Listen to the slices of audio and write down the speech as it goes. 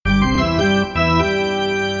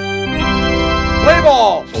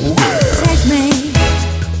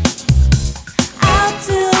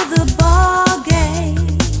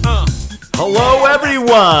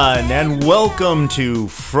and welcome to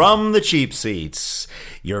From the Cheap Seats,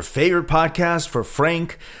 your favorite podcast for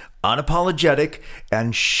frank, unapologetic,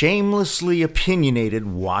 and shamelessly opinionated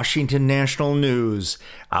Washington national news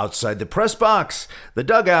outside the press box, the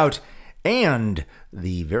dugout, and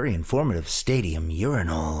the very informative stadium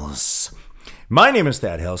urinals. My name is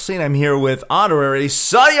Thad Helsley, and I'm here with honorary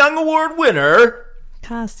Cy Young Award winner,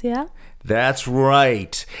 Cassia. That's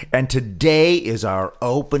right. And today is our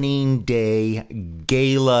opening day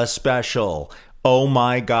gala special. Oh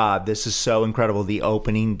my God, this is so incredible. The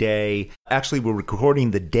opening day. Actually, we're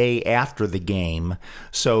recording the day after the game.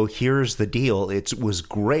 So here's the deal. It was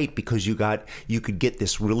great because you could get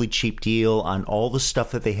this really cheap deal on all the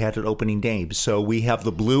stuff that they had at opening day. So we have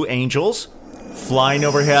the Blue Angels flying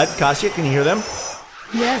overhead. Kasia, can you hear them?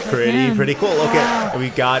 Yes, Pretty cool. Okay. Wow. We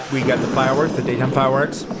got the fireworks, the daytime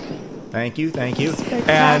fireworks. Thank you.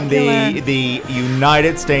 And the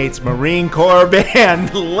United States Marine Corps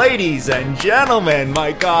Band, ladies and gentlemen,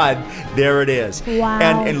 my God, there it is. Wow.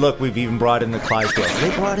 And look, we've even brought in the Clydesdales.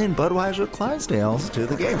 They brought in Budweiser Clydesdales to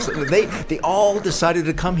the game. So they all decided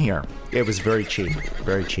to come here. It was very cheap.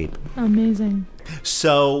 Amazing.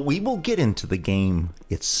 So we will get into the game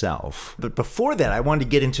itself. But before that, I wanted to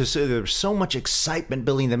get into, so there was so much excitement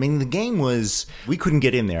building. I mean, the game was, we couldn't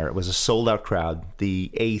get in there. It was a sold-out crowd.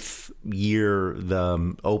 The 8th year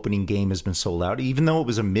the opening game has been sold out, even though it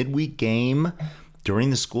was a midweek game during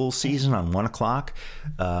the school season on 1 o'clock.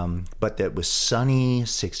 But that was sunny,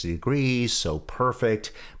 60 degrees, so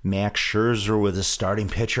perfect. Max Scherzer was a starting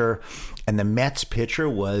pitcher. And the Mets pitcher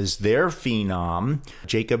was their phenom,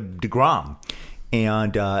 Jacob deGrom.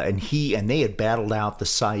 And they had battled out the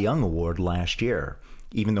Cy Young Award last year.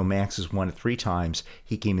 Even though Max has won it 3 times,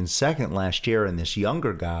 he came in second last year, and this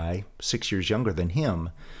younger guy, 6 years younger than him,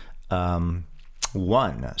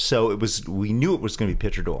 won. So we knew it was going to be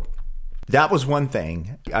pitcher duel. That was one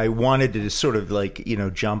thing. I wanted to sort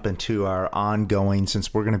of jump into our ongoing,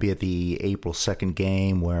 since we're going to be at the April 2nd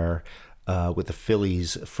game where with the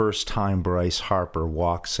Phillies, first time Bryce Harper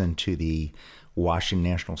walks into the Washington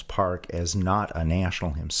Nationals Park as not a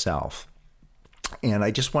National himself. And I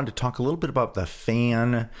just wanted to talk a little bit about the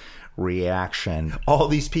fan reaction. All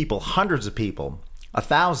these people, hundreds of people,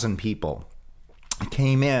 1,000 people,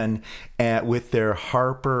 came in with their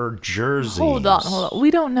Harper jerseys. Hold on.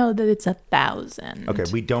 We don't know that it's 1,000. Okay,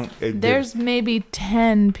 we don't. There's maybe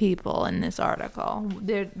 10 people in this article.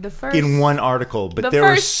 In one article, but there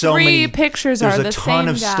were so many pictures. There's a ton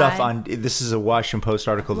of stuff on. This is a Washington Post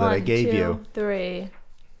article that I gave you. 1, 2, 3.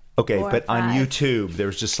 Okay, 4, but 5. on YouTube,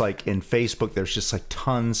 there's just in Facebook, there's just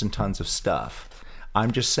tons and tons of stuff.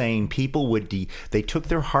 I'm just saying people they took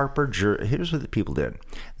their Harper here's what the people did.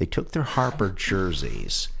 They took their Harper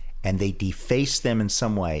jerseys and they defaced them in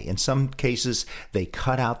some way. In some cases, they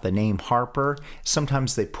cut out the name Harper.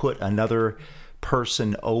 Sometimes they put another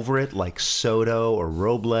person over it, like Soto or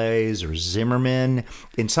Robles or Zimmerman.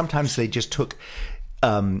 And sometimes they just took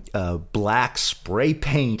black spray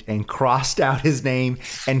paint and crossed out his name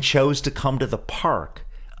and chose to come to the park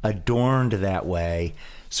adorned that way,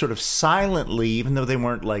 sort of silently, even though they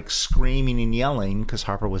weren't screaming and yelling because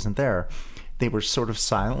Harper wasn't there. They were sort of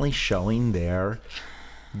silently showing their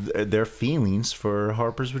feelings for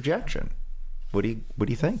Harper's rejection. What do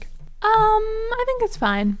you think? I think it's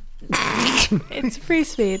fine. It's free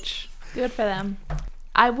speech. Good for them.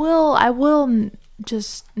 I will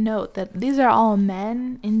just note that these are all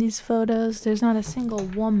men in these photos. There's not a single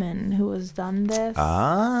woman who has done this.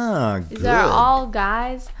 These are all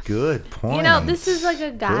guys. Good point. This is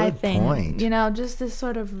a guy thing. Point. Just this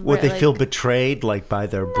sort of... They feel betrayed, by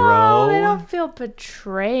their bro? No, they don't feel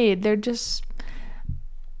betrayed. They're just,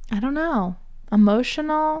 I don't know,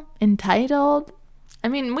 emotional, entitled. I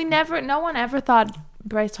mean, no one ever thought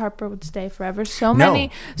Bryce Harper would stay forever. So many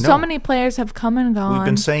players have come and gone. We've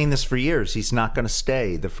been saying this for years. He's not going to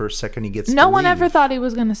stay the first second he gets to leave. No one ever thought he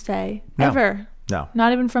was going to stay. No. Ever. No.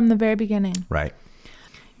 Not even from the very beginning. Right.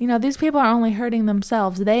 These people are only hurting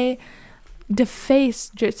themselves. They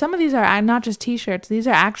deface. Some of these are not just T-shirts. These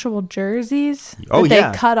are actual jerseys that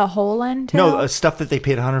they cut a hole into. No, stuff that they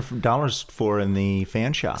paid $100 for in the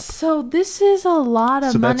fan shop. So this is a lot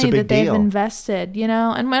of money that they've invested,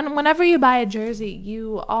 And whenever you buy a jersey,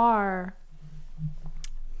 you are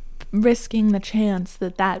risking the chance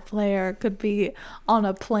that player could be on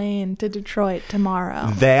a plane to Detroit tomorrow.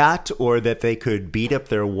 That, or that they could beat up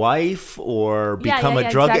their wife or become a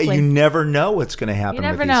drug. Exactly. You never know what's going to happen. You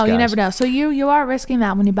never know. So you are risking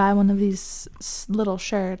that when you buy one of these little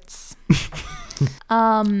shirts.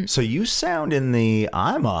 So you sound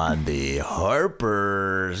I'm on the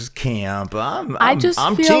Harper's camp. I'm I just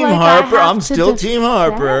I'm feel Team like Harper. I have I'm still Team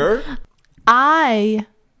Harper.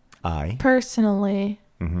 I personally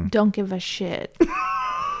don't give a shit.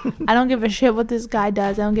 I don't give a shit what this guy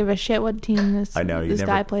does. I don't give a shit what team this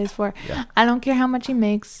guy plays for. Yeah. I don't care how much he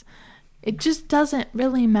makes. It just doesn't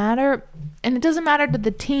really matter. And it doesn't matter to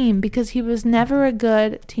the team because he was never a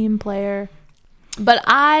good team player. But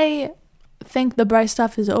I think the Bryce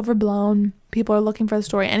stuff is overblown. People are looking for the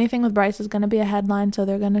story. Anything with Bryce is going to be a headline, so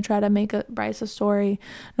they're going to try to make Bryce a story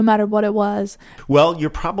no matter what it was. Well, you're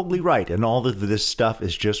probably right. And all of this stuff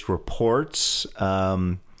is just reports.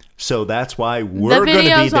 So that's why we're going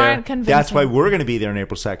to be there. That's why we're going to be there on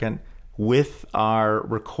April 2nd with our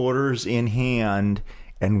recorders in hand,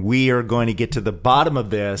 and we are going to get to the bottom of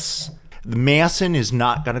this. Masson is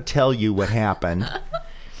not going to tell you what happened.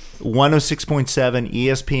 106.7,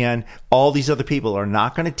 ESPN, all these other people are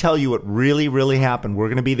not going to tell you what really, really happened. We're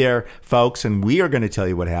going to be there, folks, and we are going to tell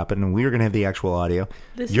you what happened, and we are going to have the actual audio.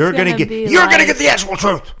 You're going to get the actual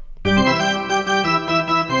truth.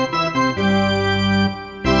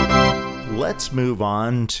 Let's move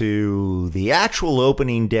on to the actual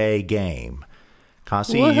opening day game.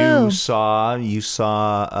 Cassie, you saw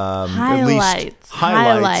highlights. At least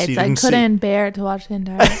highlights. I couldn't bear to watch the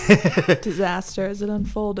entire disaster as it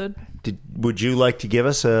unfolded. Would you like to give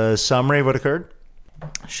us a summary of what occurred?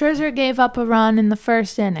 Scherzer gave up a run in the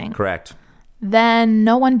first inning. Correct. Then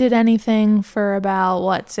no one did anything for about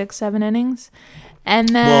 6-7 innings. And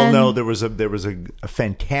then there was a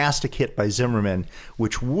fantastic hit by Zimmerman,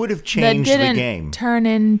 which would have changed the game.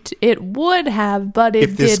 It would have, but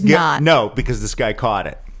it did not. No, because this guy caught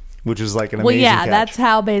it, which was like an amazing catch. That's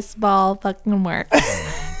how baseball fucking works.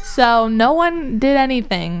 So no one did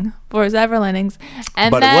anything for several innings,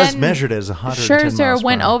 but it was measured as 110 miles per hour. Scherzer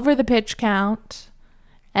went over the pitch count,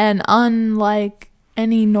 and unlike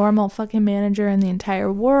any normal fucking manager in the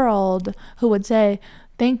entire world who would say,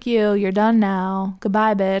 "Thank you, you're done now.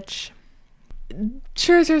 Goodbye, bitch."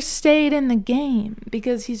 Scherzer stayed in the game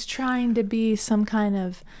because he's trying to be some kind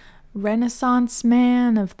of renaissance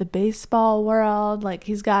man of the baseball world. Like,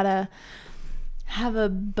 he's got to have a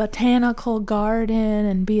botanical garden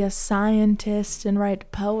and be a scientist and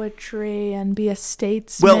write poetry and be a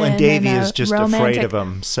statesman. Well, and Davey is just afraid of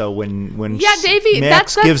him. So when Davey,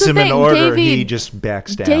 Max gives him an order, he just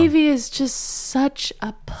backs down. Davey is just such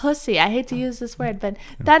a pussy. I hate to use this word, but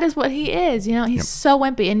that is what he is. He's so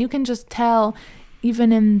wimpy. And you can just tell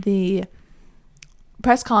even in the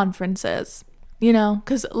press conferences.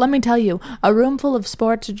 Because let me tell you, a room full of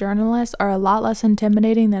sports journalists are a lot less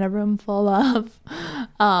intimidating than a room full of,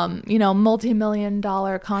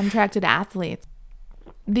 multi-million-dollar contracted athletes.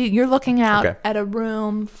 You're looking out at a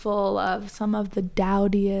room full of some of the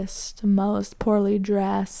dowdiest, most poorly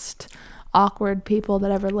dressed, awkward people that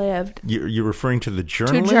ever lived. You're referring to the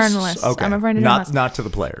journalists? To journalists. Okay. I'm referring to journalists. Not to the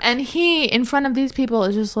players. And he, in front of these people,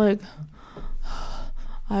 is just like,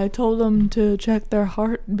 I told them to check their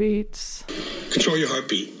heartbeats. Control your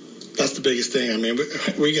heartbeat. That's the biggest thing. I mean,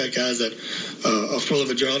 we got guys that are full of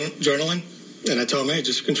adrenaline, and I told them, hey,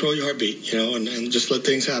 just control your heartbeat, and just let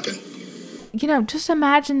things happen. Just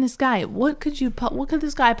imagine this guy. What could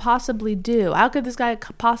this guy possibly do? How could this guy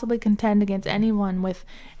possibly contend against anyone with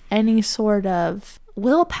any sort of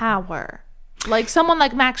willpower? Like someone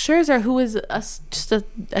like Max Scherzer, who is just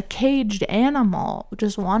a caged animal,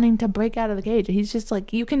 just wanting to break out of the cage. He's just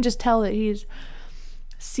like, you can just tell that he's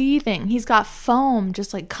seething. He's got foam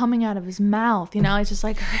just like coming out of his mouth. He's just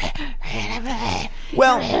like.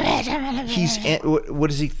 Well, he's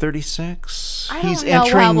what is he? 36. He's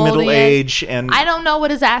entering middle age, and I don't know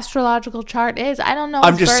what his astrological chart is. I don't know.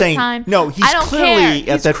 I'm just saying. Time. No, he's clearly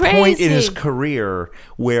at that crazy. point in his career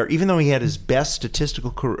where, even though he had his best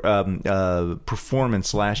statistical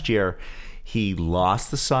performance last year, he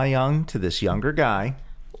lost the Cy Young to this younger guy.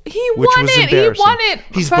 He won it.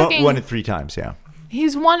 He's won it 3 times. Yeah.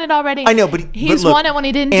 He's won it already. I know, but he's look, won it when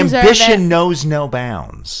he didn't deserve it. Ambition knows no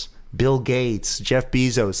bounds. Bill Gates, Jeff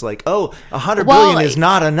Bezos, like, $100 billion is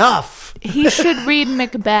not enough. He should read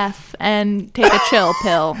Macbeth and take a chill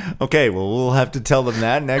pill. Okay, well, we'll have to tell them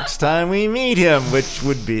that next time we meet him, which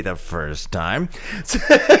would be the first time.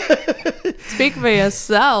 Speak for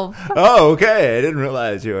yourself. Oh, okay. I didn't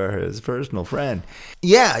realize you were his personal friend.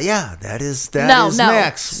 Yeah, that is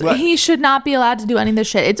Max. What? He should not be allowed to do any of this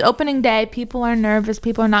shit. It's opening day. People are nervous.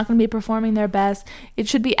 People are not going to be performing their best. It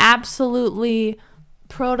should be absolutely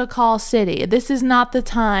protocol city. This is not the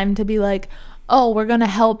time to be like, oh, we're going to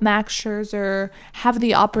help Max Scherzer have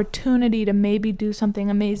the opportunity to maybe do something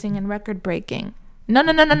amazing and record-breaking.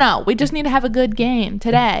 No. We just need to have a good game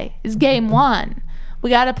today. It's game 1. We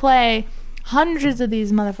got to play hundreds of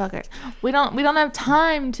these motherfuckers. We don't have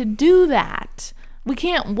time to do that. We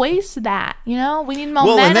can't waste that, you know? We need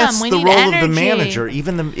momentum. Well, and that's we the need role energy. of the manager.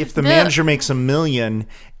 Even if the manager makes $1 million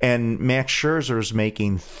and Max Scherzer is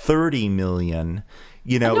making $30 million,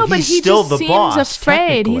 you know, but he's he still just the seems boss.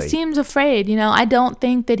 afraid. He technically. seems afraid. You know, I don't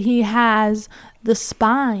think that he has the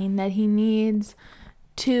spine that he needs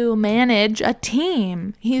to manage a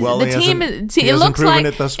team. It looks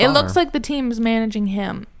like the team is managing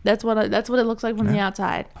him. That's what it looks like from the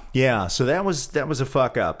outside. Yeah, so that was a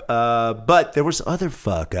fuck up. But there was other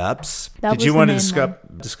fuck ups. Did you was want the to main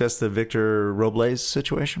discuss the Victor Robles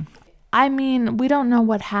situation? I mean, we don't know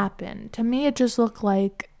what happened. To me, it just looked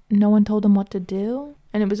like no one told him what to do,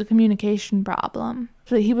 and it was a communication problem.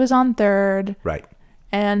 So he was on third. Right.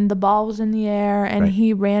 And the ball was in the air, and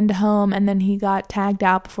he ran to home, and then he got tagged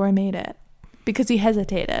out before he made it because he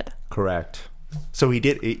hesitated. Correct. So he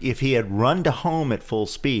did. If he had run to home at full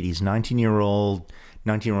speed, he's 19-year-olds.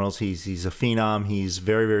 He's a phenom. He's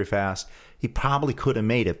very, very fast. He probably could have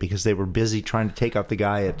made it because they were busy trying to take out the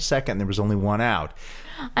guy at second. There was only one out.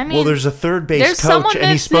 I mean, well, there's a third base coach,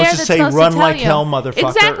 and he's supposed to say, "Run like hell, motherfucker,"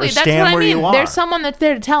 exactly. or stand where you are. There's someone that's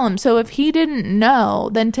there to tell him. So if he didn't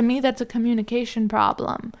know, then to me that's a communication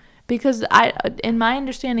problem. Because in my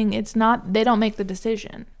understanding, it's not. They don't make the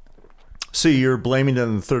decision. So you're blaming it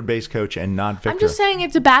on the third base coach and not Victor. I'm just saying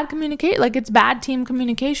it's a bad it's bad team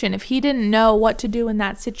communication. If he didn't know what to do in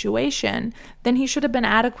that situation, then he should have been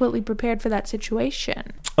adequately prepared for that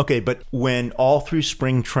situation. Okay, but when all through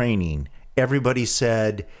spring training, everybody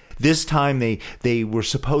said this time they were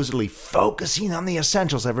supposedly focusing on the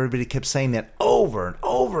essentials. Everybody kept saying that over and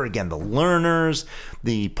over again. The learners,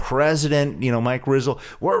 the president, Mike Rizzo,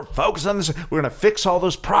 we're focused on this. We're going to fix all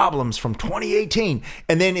those problems from 2018.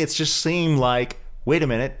 And then it's just seemed like, wait a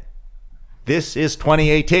minute. This is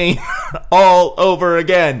 2018 all over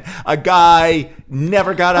again. A guy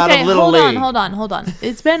never got out of Little League. Hold on.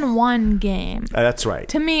 It's been one game. That's right.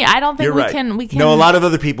 To me, I don't think You're we right. can. No, a lot of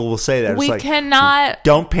other people will say that. We cannot.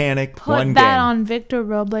 Don't panic. Put that on Victor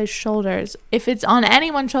Robles' shoulders. If it's on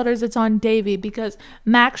anyone's shoulders, it's on Davey, because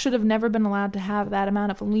Max should have never been allowed to have that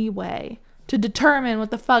amount of leeway to determine what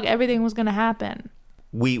the fuck everything was going to happen.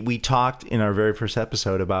 We talked in our very first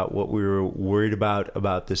episode about what we were worried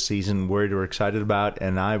about this season, worried or excited about,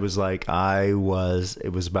 and I was like, it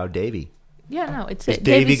was about Davey. Yeah, no, it's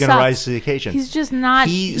Davey going to rise to the occasion. He's just not.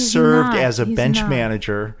 He served as a bench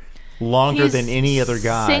manager longer than any other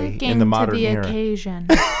guy in the modern era. Occasion.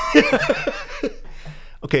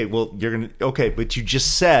 Okay, well, but you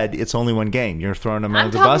just said it's only one game. You're throwing them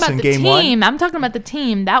under the bus in game one? I'm talking about the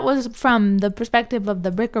team. That was from the perspective of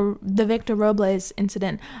the Victor Robles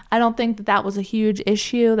incident. I don't think that was a huge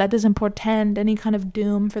issue. That doesn't portend any kind of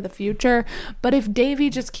doom for the future. But if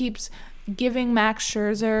Davey just keeps giving Max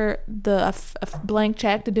Scherzer a blank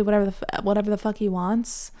check to do whatever the fuck he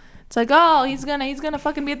wants, it's like, oh, he's gonna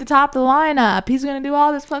fucking be at the top of the lineup. He's gonna do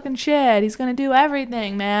all this fucking shit. He's gonna do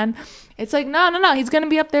everything, man. It's like, no. He's gonna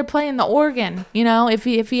be up there playing the organ,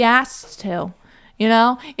 if he asks to,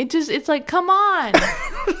 It's like, come on,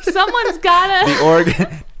 someone's gotta. The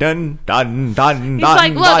organ, dun dun dun. He's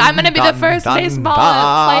like, look, I'm gonna be the first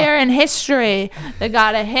baseball player in history that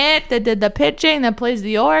got a hit, that did the pitching, that plays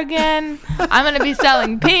the organ. I'm gonna be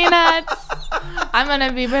selling peanuts. I'm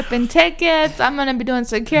gonna be ripping tickets. I'm gonna be doing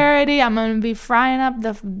security. I'm gonna be frying up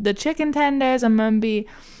the chicken tenders. I'm gonna be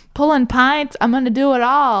pulling pints. I'm gonna do it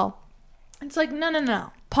all. It's like,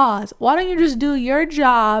 no. Pause. Why don't you just do your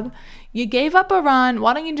job? You gave up a run.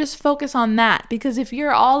 Why don't you just focus on that? Because if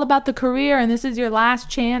you're all about the career and this is your last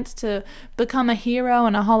chance to become a hero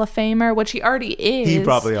and a Hall of Famer, which he already is. He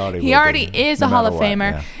probably already He already is a Hall of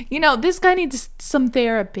Famer. Yeah. This guy needs some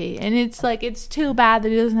therapy. And it's like, it's too bad that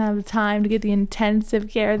he doesn't have the time to get the intensive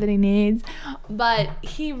care that he needs. But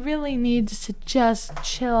he really needs to just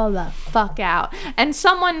chill the fuck out. And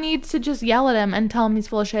someone needs to just yell at him and tell him he's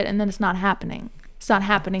full of shit, and then it's not happening. It's not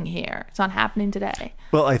happening here. It's not happening today.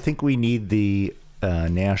 Well, I think we need the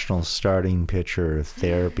national starting pitcher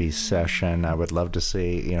therapy session. I would love to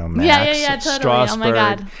see, Max, totally. Strasburg, oh my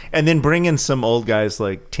God. And then bring in some old guys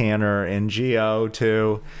like Tanner and Gio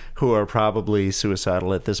too, who are probably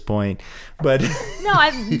suicidal at this point. But no,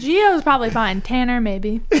 Gio's probably fine. Tanner,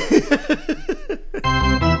 maybe.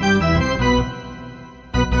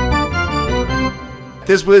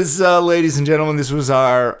 This was, ladies and gentlemen, this was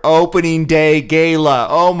our opening day gala.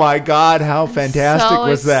 Oh my God, how fantastic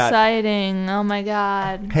was that? So exciting. Oh my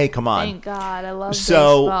God. Hey, come on. Thank God. I love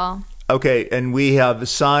baseball. Okay, and we have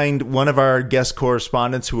signed one of our guest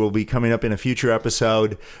correspondents who will be coming up in a future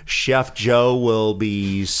episode. Chef Joe will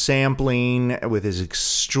be sampling with his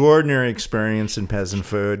extraordinary experience in peasant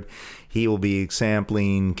food. He will be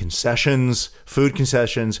sampling concessions, food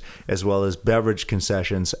concessions, as well as beverage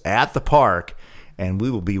concessions at the park. And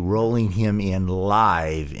we will be rolling him in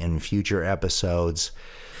live in future episodes.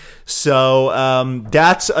 So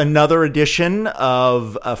that's another edition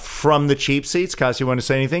of From the Cheap Seats. Cassie, you want to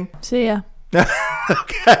say anything? See ya.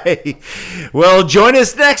 Okay. Well, join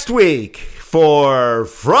us next week for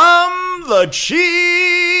From the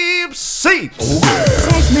Cheap Seats.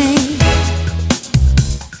 Take me